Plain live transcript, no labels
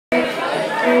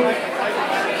All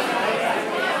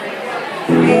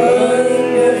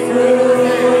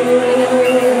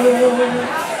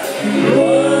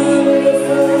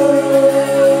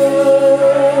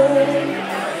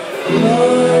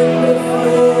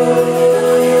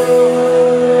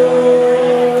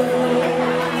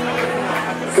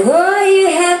you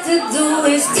have to do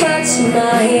is touch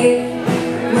my hand.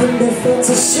 Wonderful,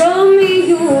 to show me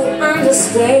you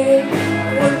understand.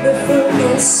 Wonderful,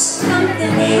 when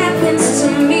something happens to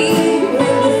me.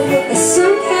 Wonderful, it's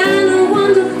some kind of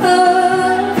wonderful.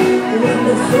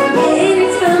 Wonderful,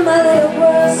 anytime my little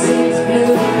world seems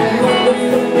blue.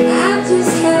 Wonderful, I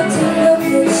just have to look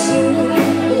at you.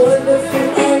 Wonderful,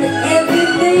 and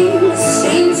everything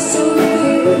seems to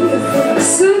be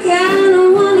some kind of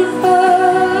wonderful.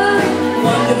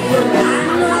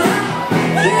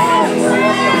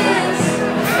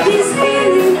 This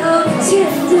feeling of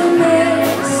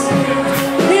tenderness,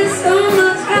 there's so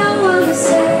much I want to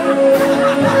say,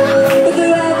 but the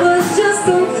right words just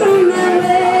don't come my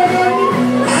way.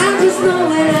 I just know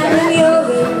when I'm in your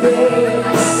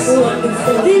embrace.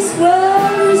 Wonderful, this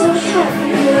world is a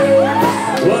happy place.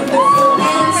 Wonderful,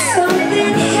 and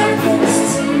something happens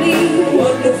to me.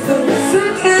 Wonderful,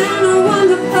 some kind of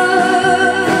wonderful.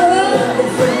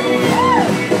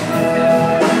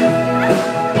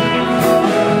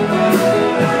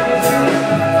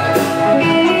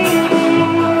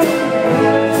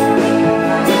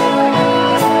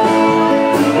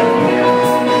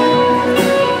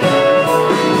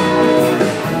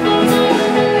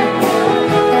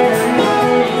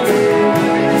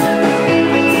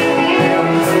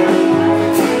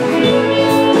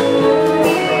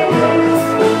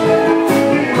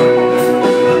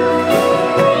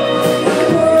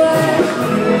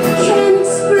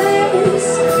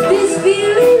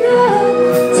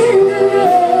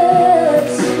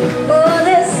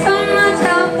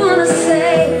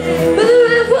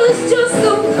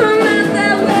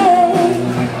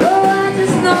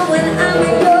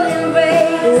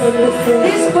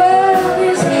 This world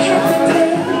is a happy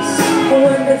place.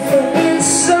 Wonderful, and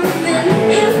something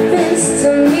happens to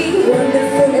me.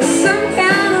 Wonderful, and some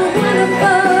kind of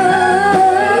wonderful.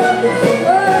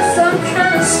 Oh, some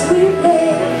kind of sweet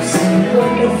lips.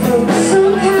 Wonderful,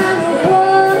 some kind of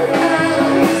warm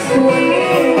eyes.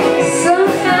 Wonderful, some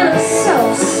kind of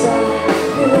salsa.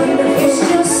 Wonderful, it's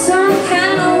just some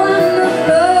kind of wonderful.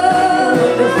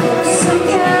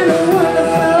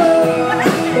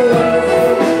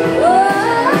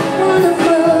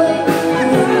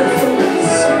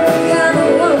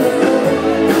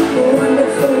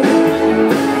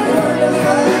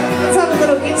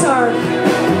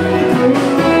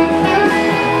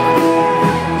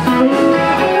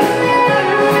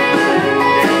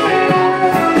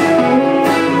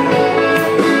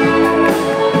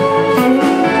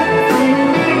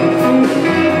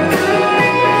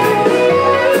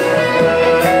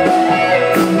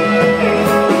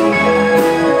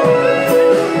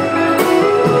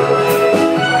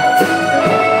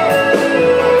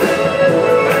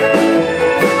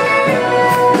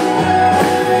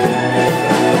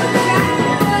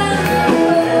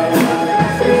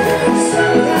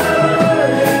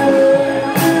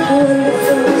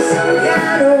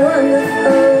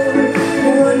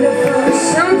 Wonderful,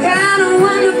 some kind of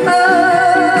wonderful.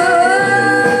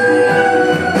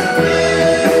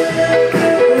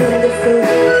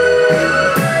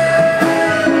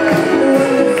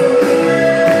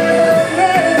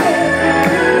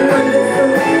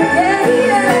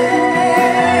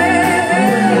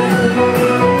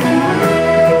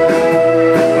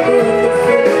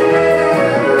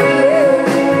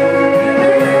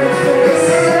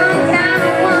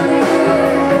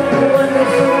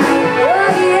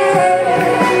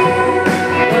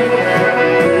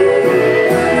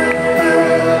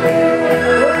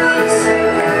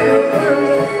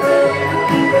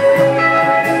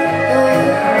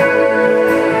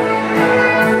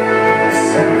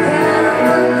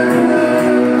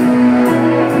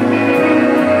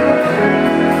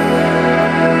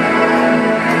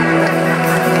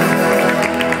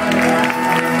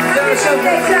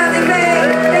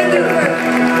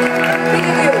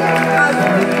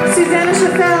 Suzanna,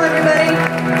 Choffel,